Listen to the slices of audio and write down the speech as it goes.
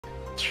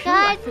true.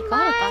 I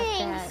forgot about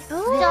that.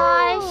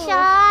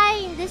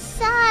 Starshine, the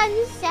sun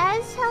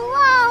says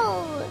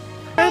hello.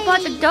 What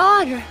about the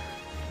daughter?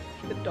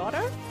 The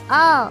daughter?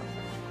 Oh.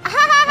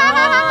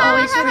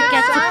 Always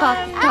forget to talk.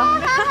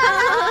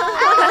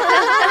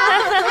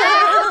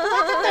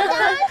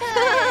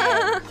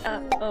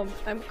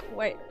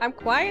 I'm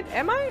quiet.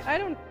 Am I? I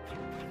don't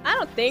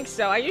think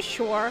so. Are you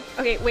sure?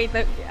 Okay, wait.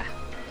 Yeah.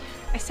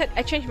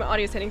 I changed my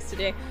audio settings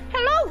today.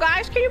 Hello,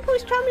 guys. Can you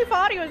please tell me if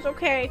audio is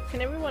okay?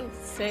 Can everyone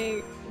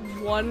say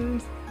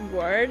one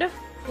word?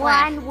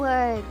 One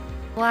word.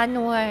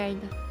 One word.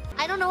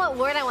 I don't know what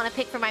word I want to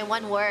pick for my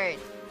one word.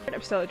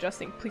 I'm still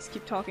adjusting. Please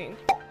keep talking.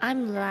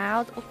 I'm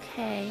loud.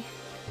 Okay.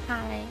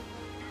 Hi.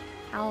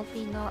 I'll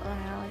be not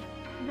loud.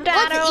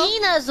 What's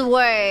Ina's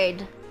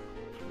word?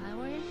 My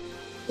word?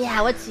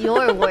 Yeah, what's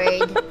your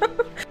word?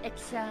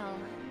 Excel.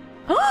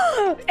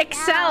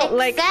 Excel,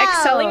 like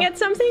excelling at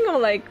something, or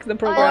like the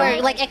program?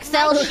 Or like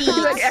Excel sheets.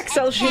 Like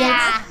Excel sheets.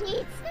 Yeah.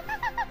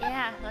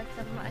 Yeah, like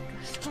the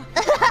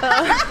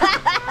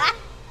Microsoft.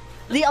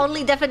 The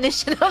only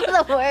definition of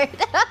the word.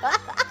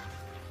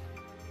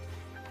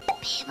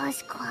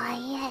 People's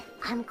quiet.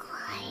 I'm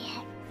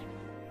quiet.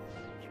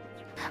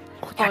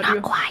 Oh, you're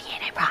not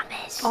quiet, I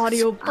promise.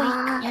 Audio.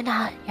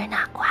 You're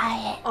not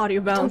quiet.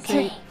 Audio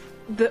bouncing. Okay.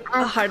 The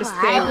hardest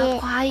quiet. thing.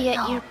 Quiet,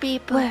 No. you're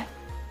people. Yeah,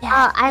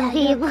 Oh, I'm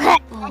people.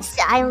 Yes,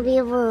 I'm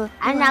people.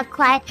 I'm not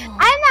quiet.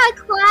 I'm not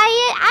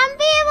quiet. I'm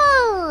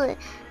people.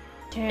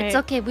 Okay. It's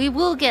okay, we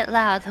will get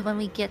loud when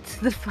we get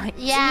to the fight.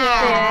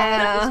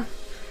 Yeah.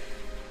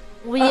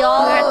 We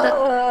all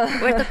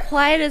we're at the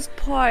quietest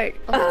part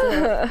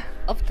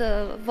of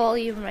the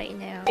volume right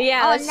now.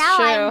 Yeah, Oh, that's now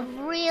true.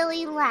 I'm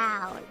really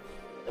loud.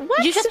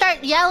 What? You should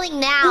start yelling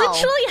now.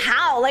 Literally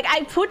how? Like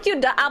I put you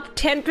up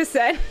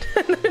 10%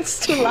 and then it's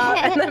too loud,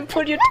 and then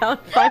put you down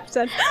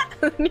 5%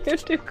 and then you're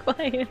too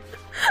quiet.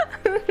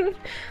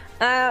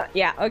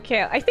 Yeah,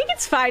 okay. I think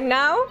it's fine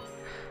now.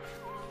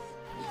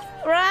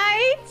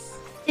 Right?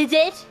 Is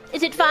it?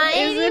 Is it fine?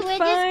 Is it We're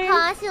fine? just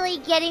constantly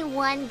getting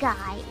one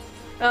guy.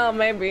 Oh,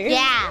 maybe.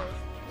 Yeah.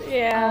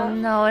 Yeah. Oh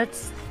no,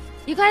 it's...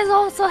 You guys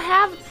also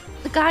have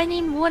the guy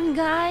named One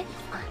Guy?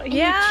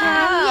 Yeah. I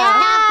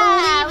can't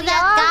believe we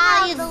that all guy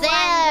have is the one there.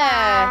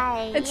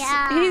 guy. It's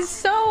Yeah. he's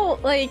so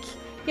like,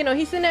 you know,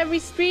 he's in every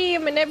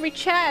stream and every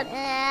chat.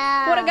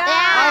 Yeah. What a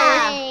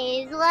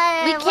guy.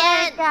 Guys, We what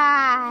can't- a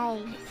guy.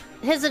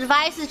 His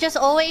advice is just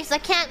always, I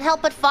can't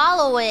help but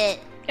follow it.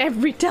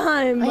 Every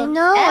time. I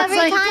know, Every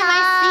it's like time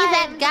I see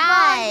that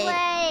guy.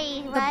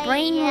 Way, the right?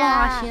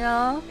 brainwash, you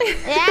know?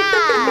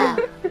 Yeah.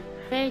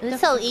 Very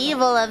It's so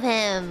evil of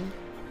him.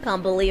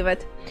 Can't believe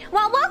it.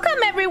 Well, welcome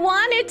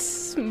everyone.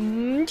 It's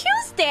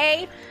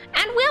Tuesday,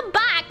 and we're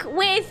back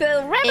with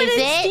a Revenant Is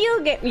it? Steel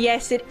game.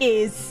 Yes, it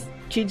is.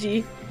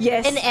 Gigi.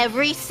 Yes. In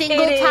every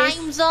single It is.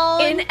 time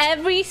zone? In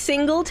every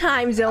single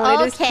time zone.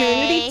 It is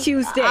Trinity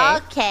Tuesday.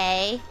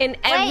 Okay. In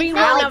every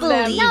no, one I of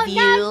them. believe No,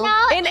 you.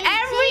 no. In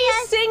every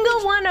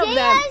single one of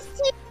them.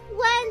 JST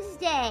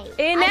Wednesday.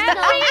 In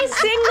every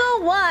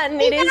single one.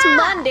 It is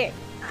Monday.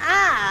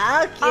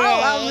 Ah, okay.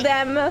 All of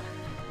them.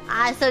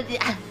 So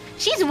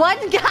she's one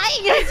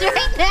guying us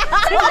right now.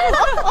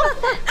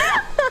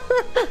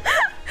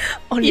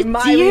 Only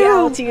my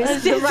reality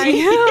is the right.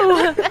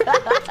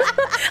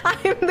 I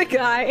am the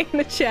guy in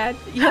the chat.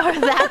 You're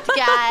that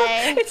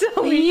guy. It's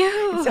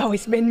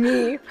always been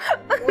me.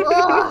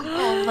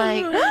 Oh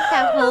my god. I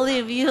can't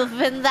believe you've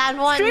been that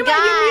one Streamer, guy.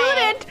 you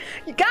muted.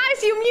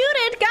 Guys, you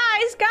muted.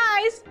 Guys, you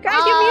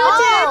Oh,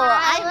 muted.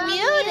 I'm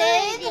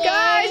muted.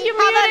 Guys, you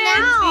How about